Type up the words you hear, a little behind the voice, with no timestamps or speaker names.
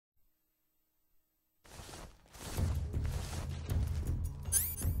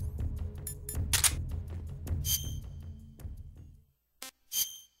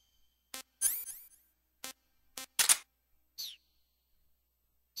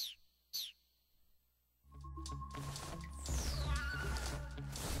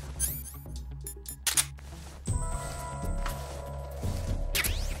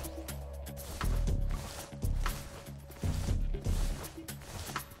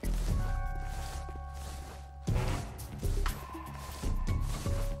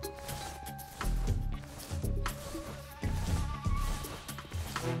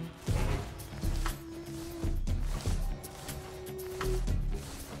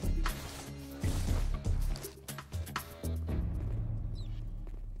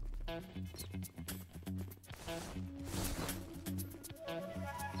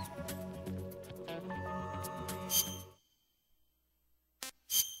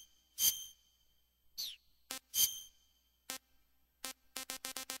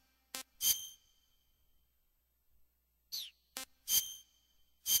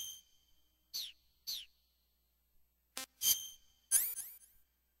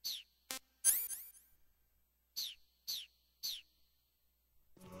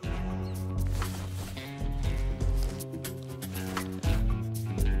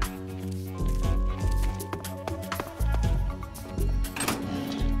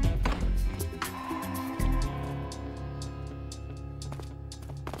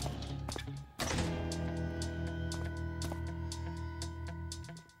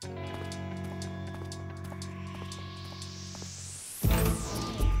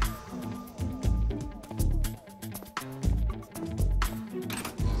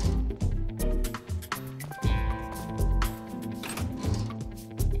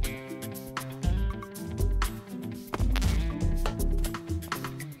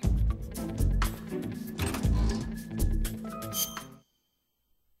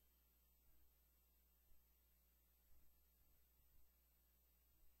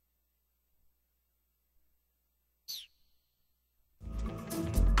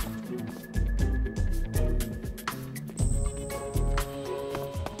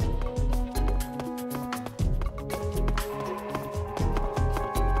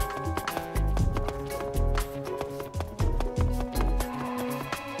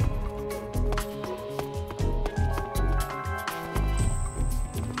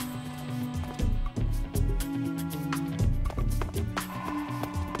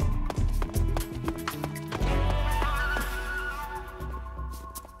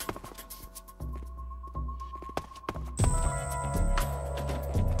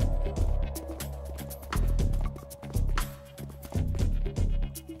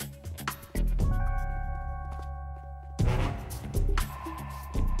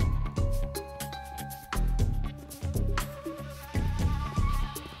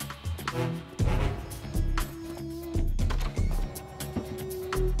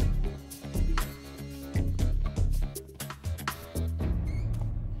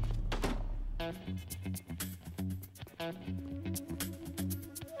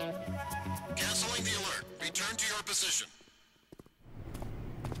Canceling the alert. Return to your position.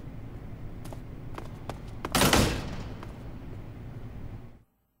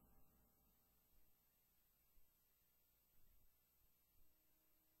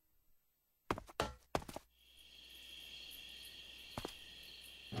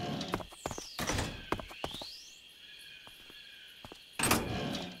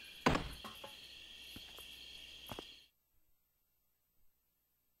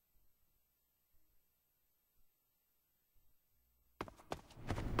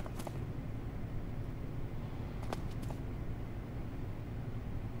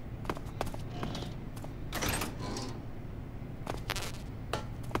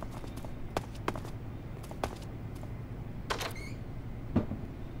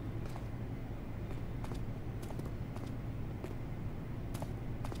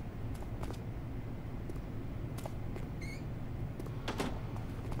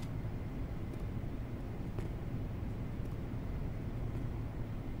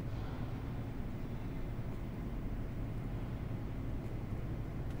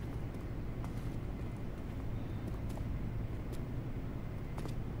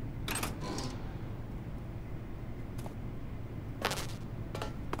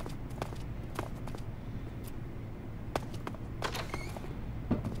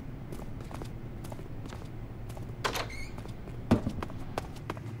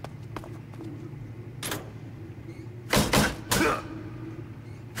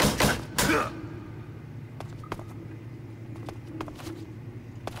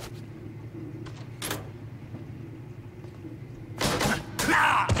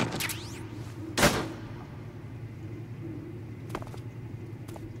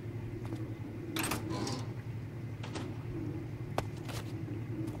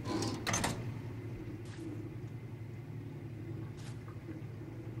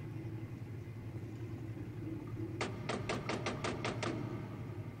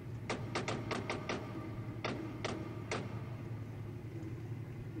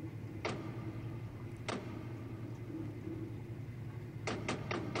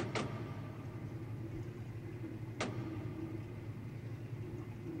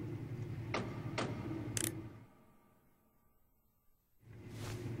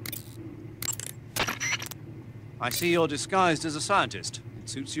 I see you're disguised as a scientist. It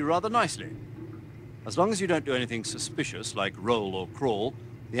suits you rather nicely. As long as you don't do anything suspicious, like roll or crawl,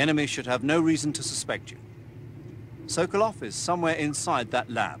 the enemy should have no reason to suspect you. Sokolov is somewhere inside that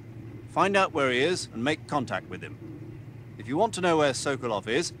lab. Find out where he is and make contact with him. If you want to know where Sokolov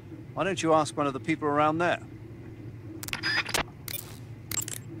is, why don't you ask one of the people around there?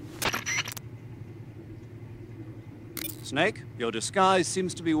 Snake, your disguise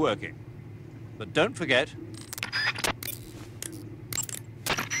seems to be working. But don't forget...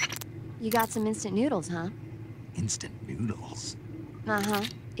 You got some instant noodles, huh? Instant noodles? Uh-huh.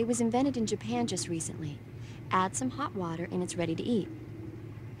 It was invented in Japan just recently. Add some hot water and it's ready to eat.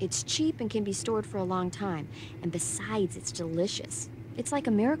 It's cheap and can be stored for a long time. And besides, it's delicious. It's like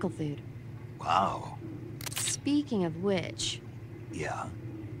a miracle food. Wow. Speaking of which... Yeah?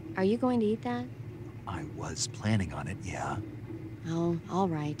 Are you going to eat that? I was planning on it, yeah. Oh, all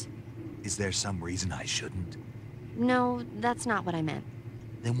right. Is there some reason I shouldn't? No, that's not what I meant.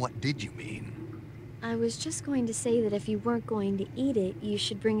 Then what did you mean? I was just going to say that if you weren't going to eat it, you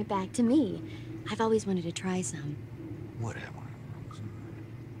should bring it back to me. I've always wanted to try some. Whatever.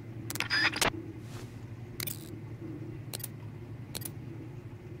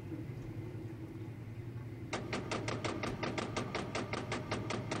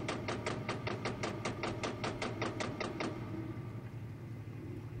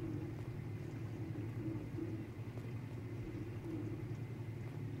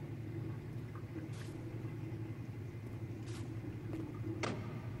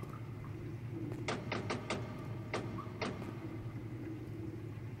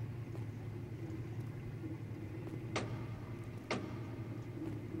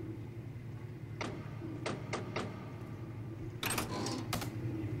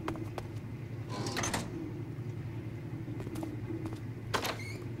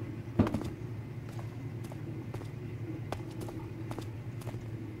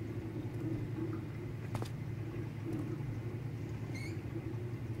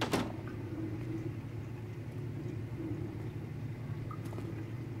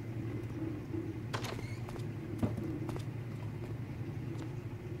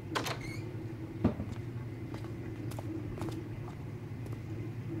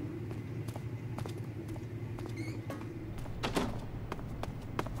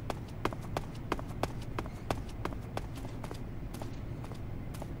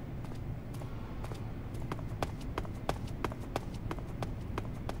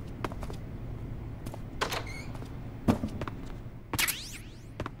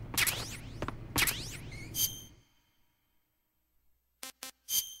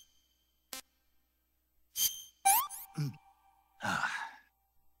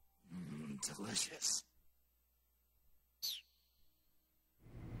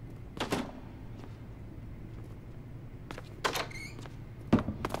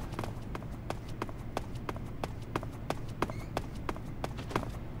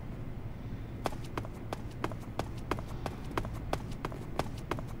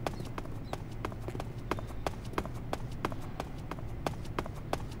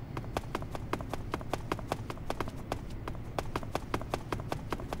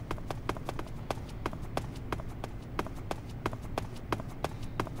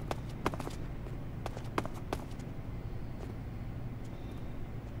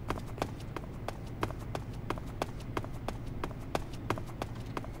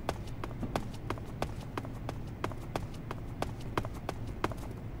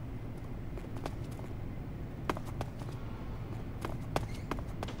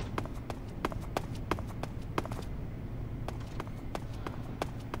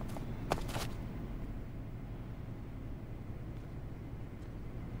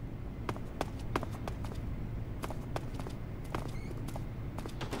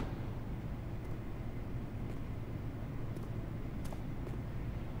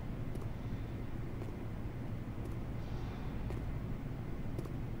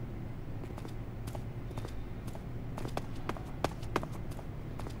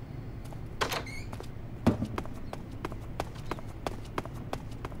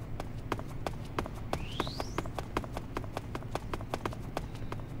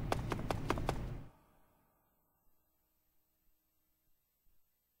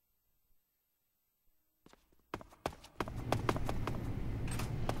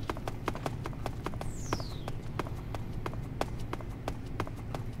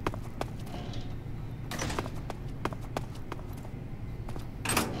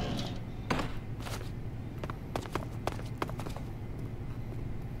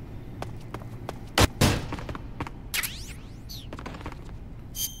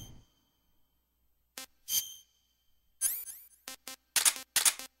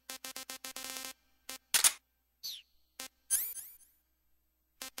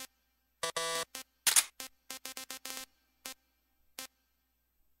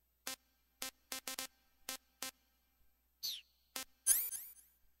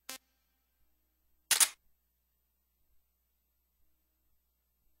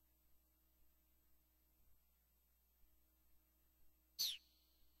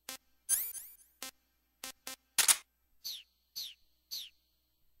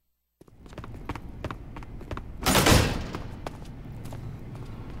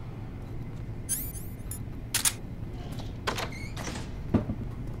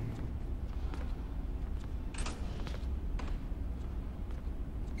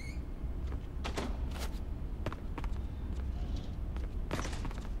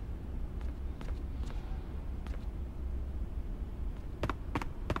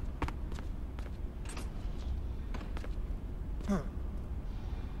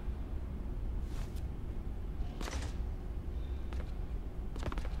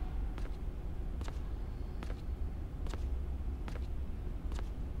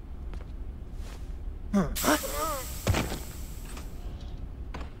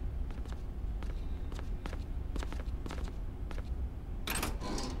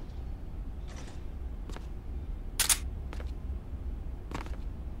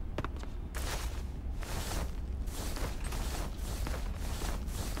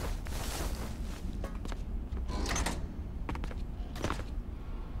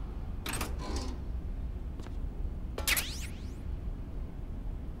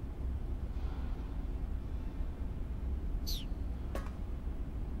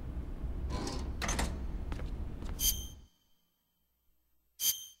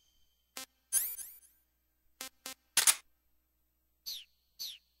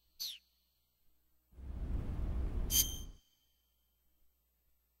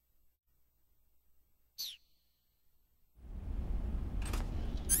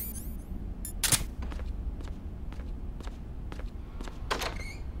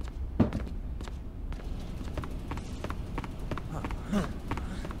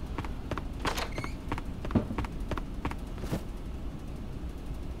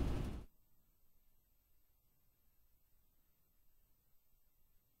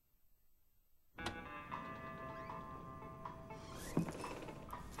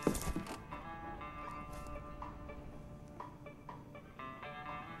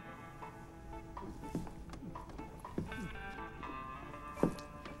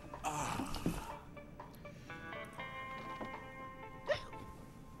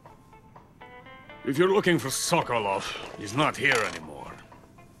 If you're looking for Sokolov, he's not here anymore.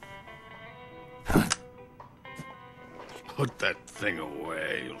 Put that thing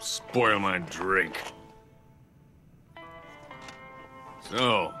away. You'll spoil my drink.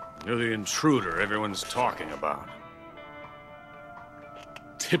 So, you're the intruder everyone's talking about.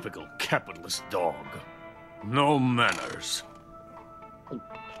 Typical capitalist dog. No manners.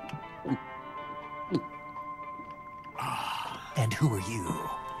 And who are you?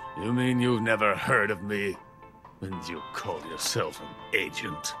 You mean you've never heard of me? And you call yourself an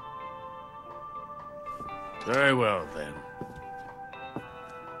agent? Very well, then.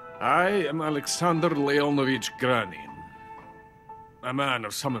 I am Alexander Leonovich Granin. A man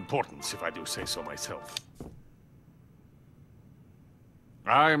of some importance, if I do say so myself.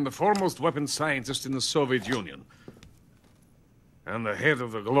 I am the foremost weapons scientist in the Soviet Union, and the head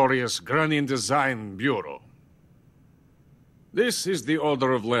of the glorious Granin Design Bureau. This is the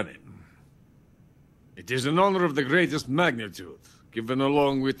Order of Lenin. It is an honor of the greatest magnitude, given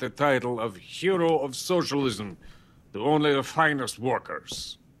along with the title of Hero of Socialism to only the finest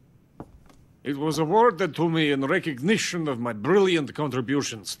workers. It was awarded to me in recognition of my brilliant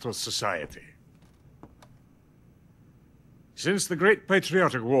contributions to society. Since the Great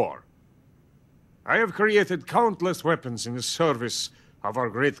Patriotic War, I have created countless weapons in the service of our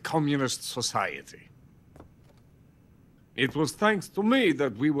great communist society. It was thanks to me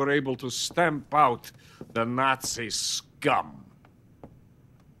that we were able to stamp out the Nazi scum.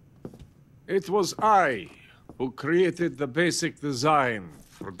 It was I who created the basic design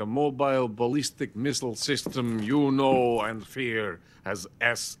for the mobile ballistic missile system you know and fear as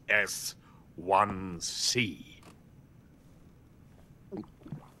SS-1C.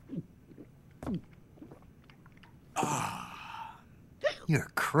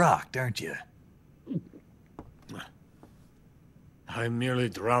 You're crocked, aren't you? I'm merely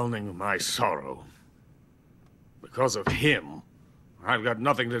drowning my sorrow. Because of him, I've got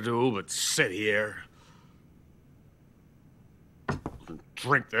nothing to do but sit here and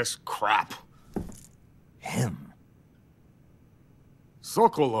drink this crap. Him?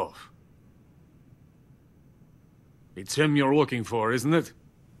 Sokolov. It's him you're looking for, isn't it?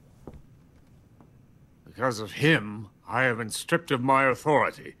 Because of him, I have been stripped of my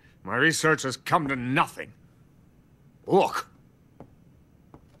authority. My research has come to nothing. Look.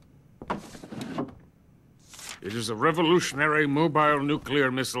 It is a revolutionary mobile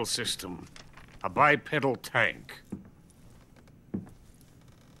nuclear missile system. A bipedal tank.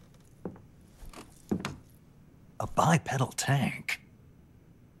 A bipedal tank?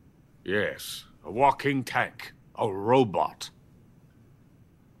 Yes, a walking tank. A robot.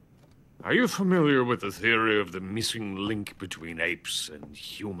 Are you familiar with the theory of the missing link between apes and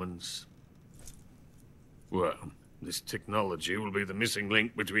humans? Well, this technology will be the missing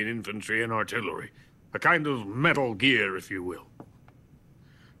link between infantry and artillery. A kind of Metal Gear, if you will.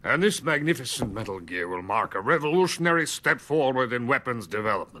 And this magnificent Metal Gear will mark a revolutionary step forward in weapons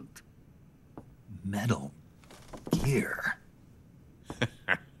development. Metal Gear?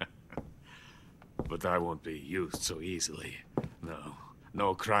 But I won't be used so easily.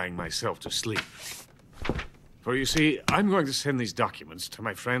 No crying myself to sleep. For you see, I'm going to send these documents to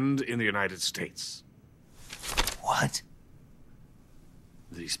my friend in the United States. What?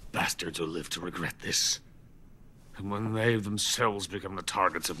 These bastards will live to regret this. And when they themselves become the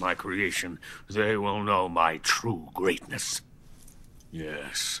targets of my creation, they will know my true greatness.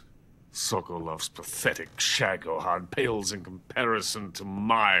 Yes, Sokolov's pathetic Shagohod pales in comparison to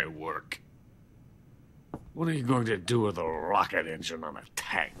my work. What are you going to do with a rocket engine on a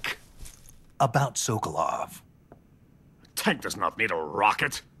tank? About Sokolov. A tank does not need a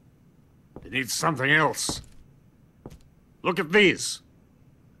rocket. It needs something else. Look at these.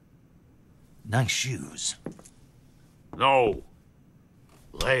 Nice shoes. No.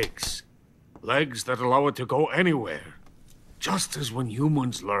 Legs. Legs that allow it to go anywhere. Just as when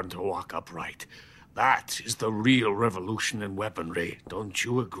humans learn to walk upright. That is the real revolution in weaponry, don't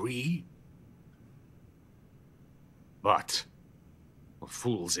you agree? But the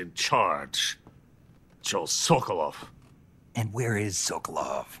fool's in charge. Joe Sokolov. And where is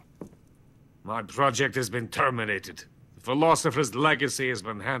Sokolov? My project has been terminated. The philosopher's legacy has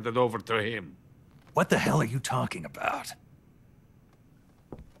been handed over to him. What the hell are you talking about?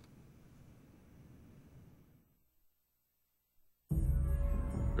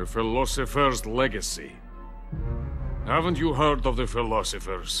 The philosopher's legacy. Haven't you heard of the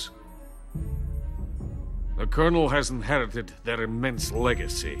philosophers? The Colonel has inherited their immense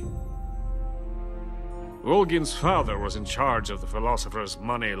legacy. Volgin's father was in charge of the philosophers'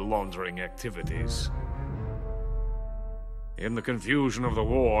 money laundering activities. In the confusion of the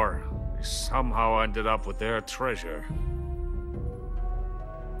war, they somehow ended up with their treasure.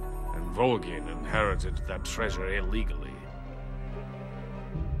 And Volgin inherited that treasure illegally.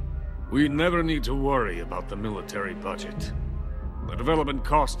 We never need to worry about the military budget. The development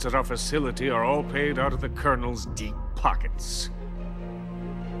costs at our facility are all paid out of the Colonel's deep pockets.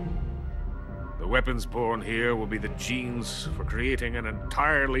 The weapons born here will be the genes for creating an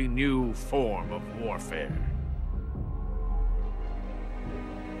entirely new form of warfare.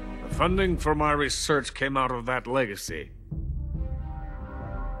 The funding for my research came out of that legacy.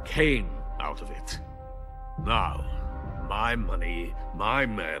 Came out of it. Now, my money, my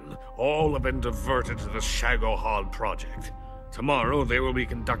men, all have been diverted to the Shagohod project. Tomorrow they will be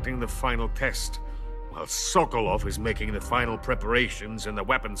conducting the final test, while Sokolov is making the final preparations in the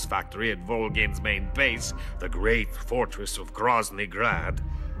weapons factory at Volgin's main base, the great fortress of Grozny Grad.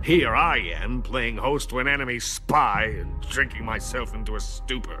 Here I am, playing host to an enemy spy and drinking myself into a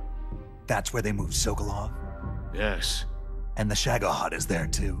stupor. That's where they moved Sokolov? Yes. And the Shagohod is there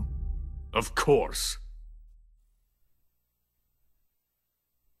too? Of course.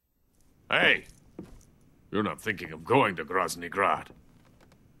 Hey! You're not thinking of going to Grozny Grad.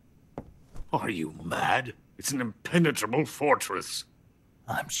 Are you mad? It's an impenetrable fortress.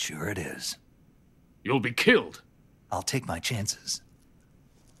 I'm sure it is. You'll be killed. I'll take my chances.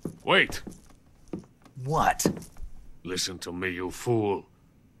 Wait. What? Listen to me, you fool.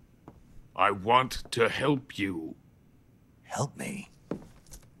 I want to help you. Help me?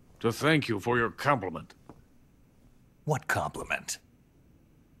 To thank you for your compliment. What compliment?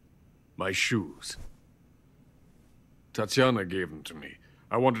 My shoes. Tatiana gave them to me.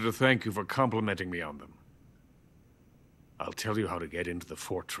 I wanted to thank you for complimenting me on them. I'll tell you how to get into the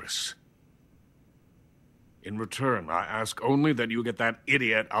fortress. In return, I ask only that you get that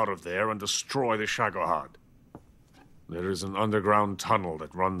idiot out of there and destroy the Shagohod. There is an underground tunnel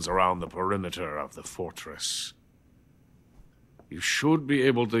that runs around the perimeter of the fortress. You should be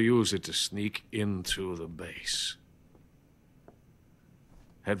able to use it to sneak into the base.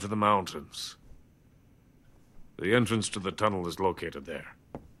 Head for the mountains. The entrance to the tunnel is located there.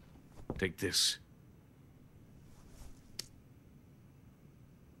 Take this.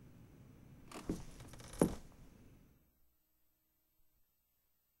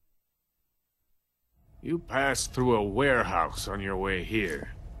 You passed through a warehouse on your way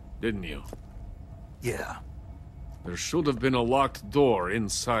here, didn't you? Yeah. There should have been a locked door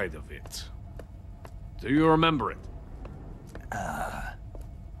inside of it. Do you remember it?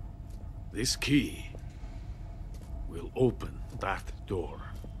 This key will open that door.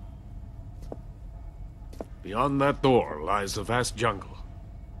 Beyond that door lies a vast jungle.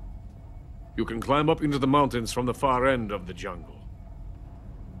 You can climb up into the mountains from the far end of the jungle.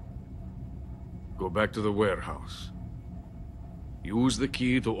 Go back to the warehouse. Use the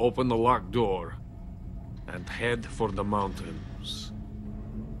key to open the locked door and head for the mountains.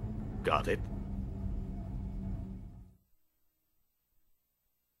 Got it?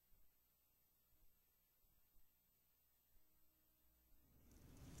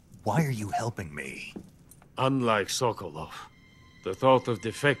 Why are you helping me? Unlike Sokolov, the thought of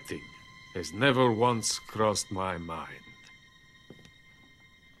defecting has never once crossed my mind.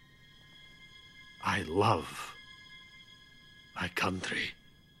 I love my country.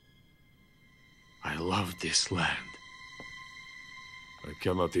 I love this land. I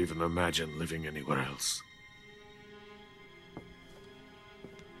cannot even imagine living anywhere else.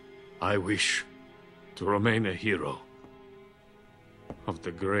 I wish to remain a hero of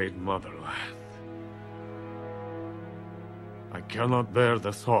the great motherland. I cannot bear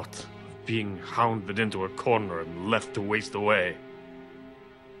the thought of being hounded into a corner and left to waste away.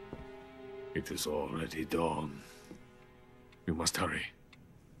 It is already dawn. We must hurry.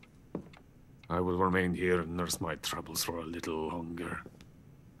 I will remain here and nurse my troubles for a little longer.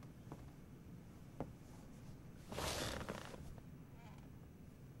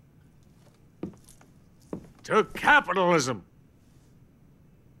 To capitalism!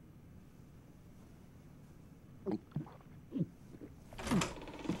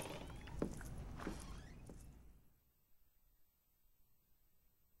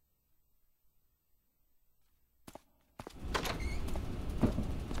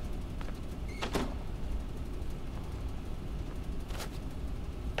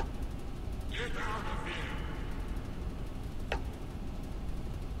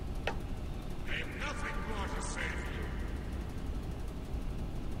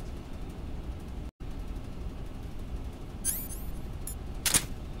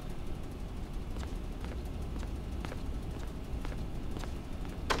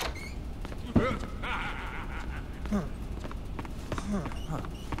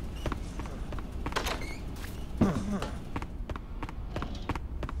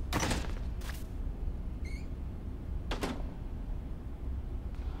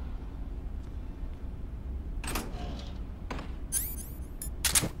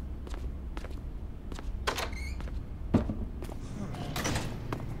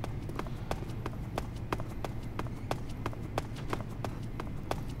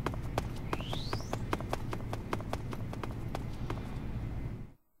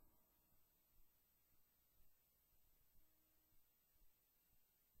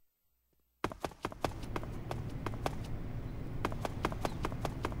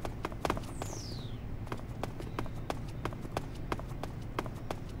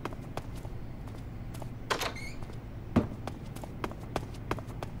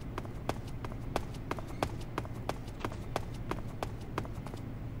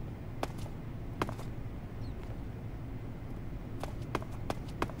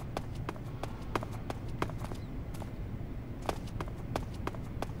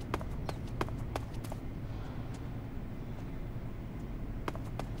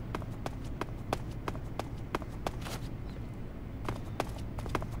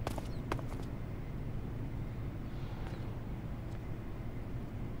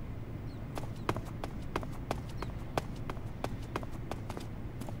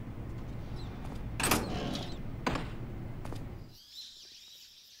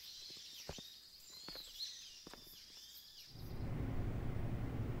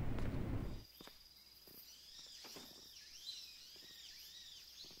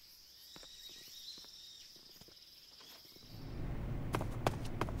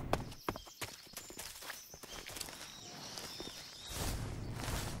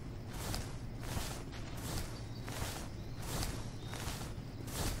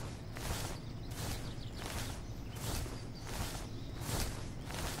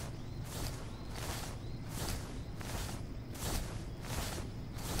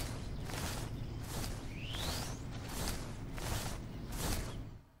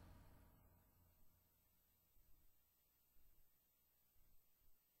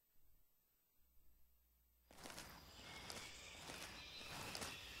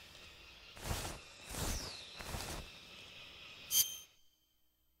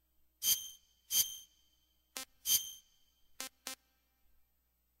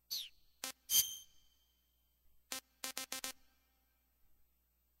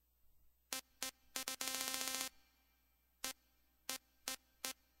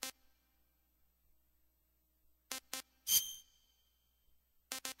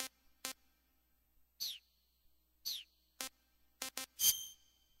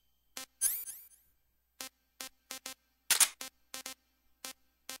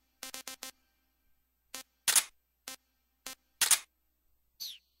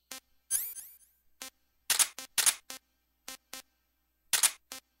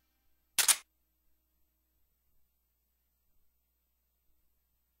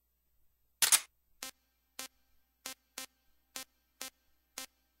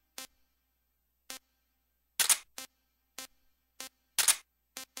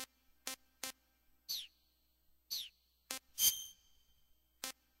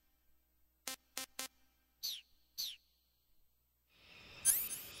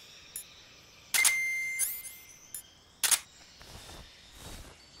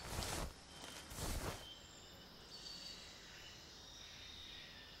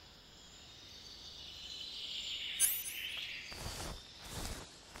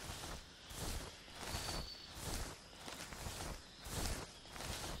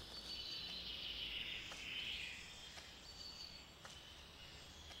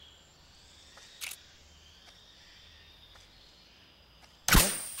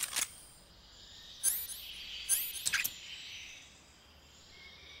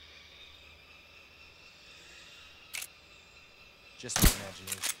 Just my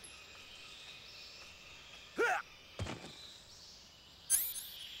imagination.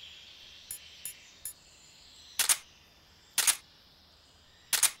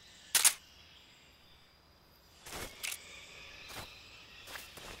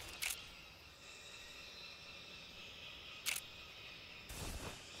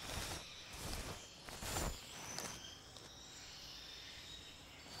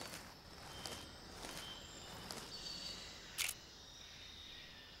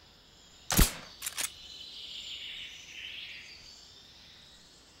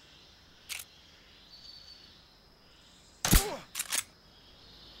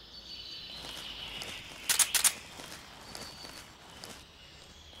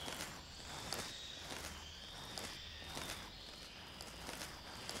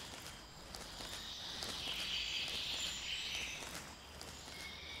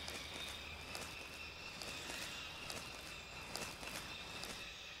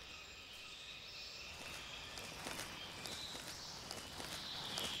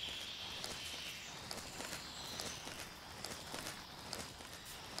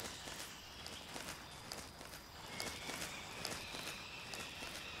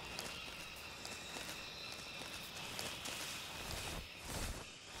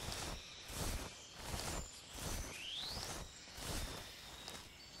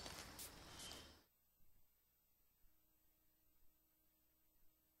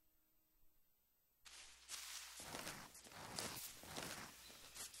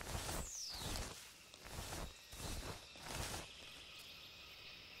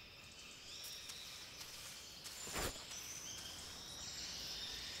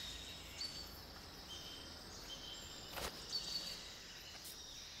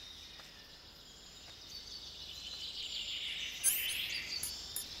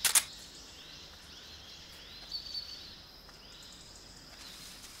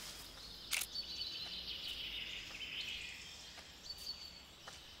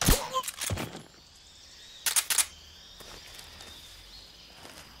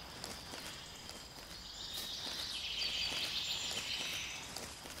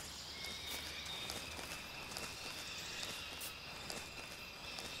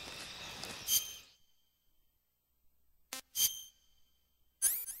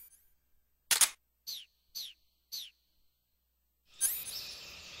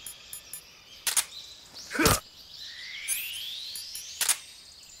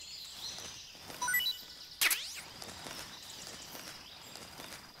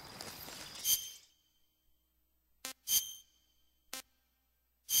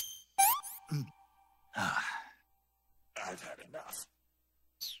 I've had enough.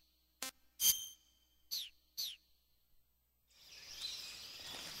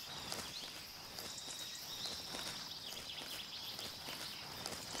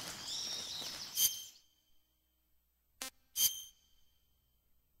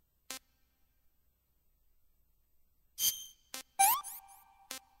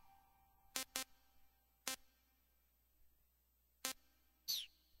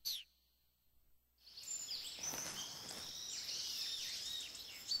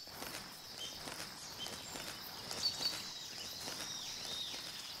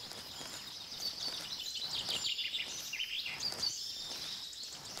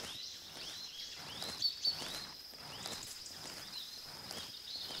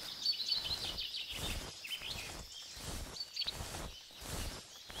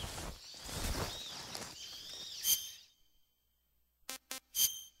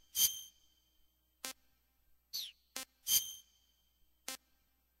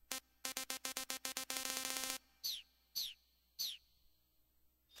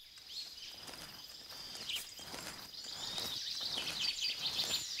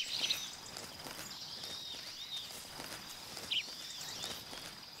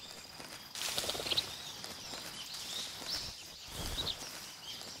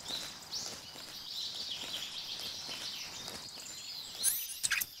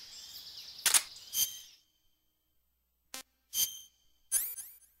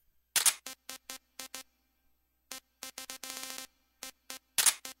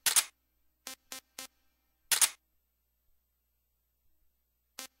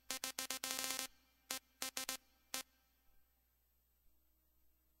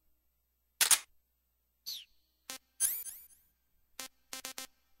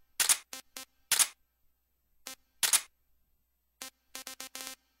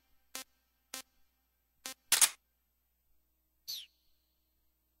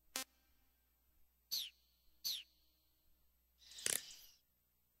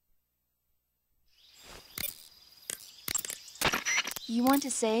 You want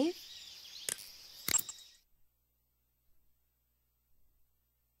to save?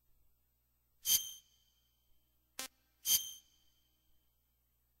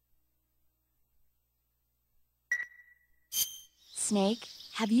 Snake,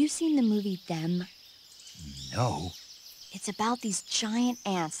 have you seen the movie Them? No. It's about these giant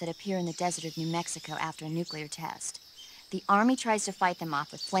ants that appear in the desert of New Mexico after a nuclear test. The army tries to fight them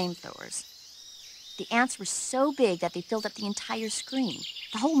off with flamethrowers. The ants were so big that they filled up the entire screen.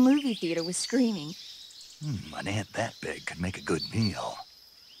 The whole movie theater was screaming. An ant that big could make a good meal.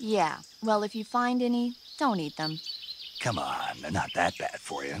 Yeah, well, if you find any, don't eat them. Come on, they're not that bad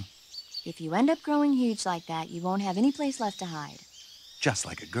for you. If you end up growing huge like that, you won't have any place left to hide. Just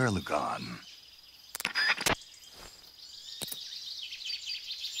like a girl gone.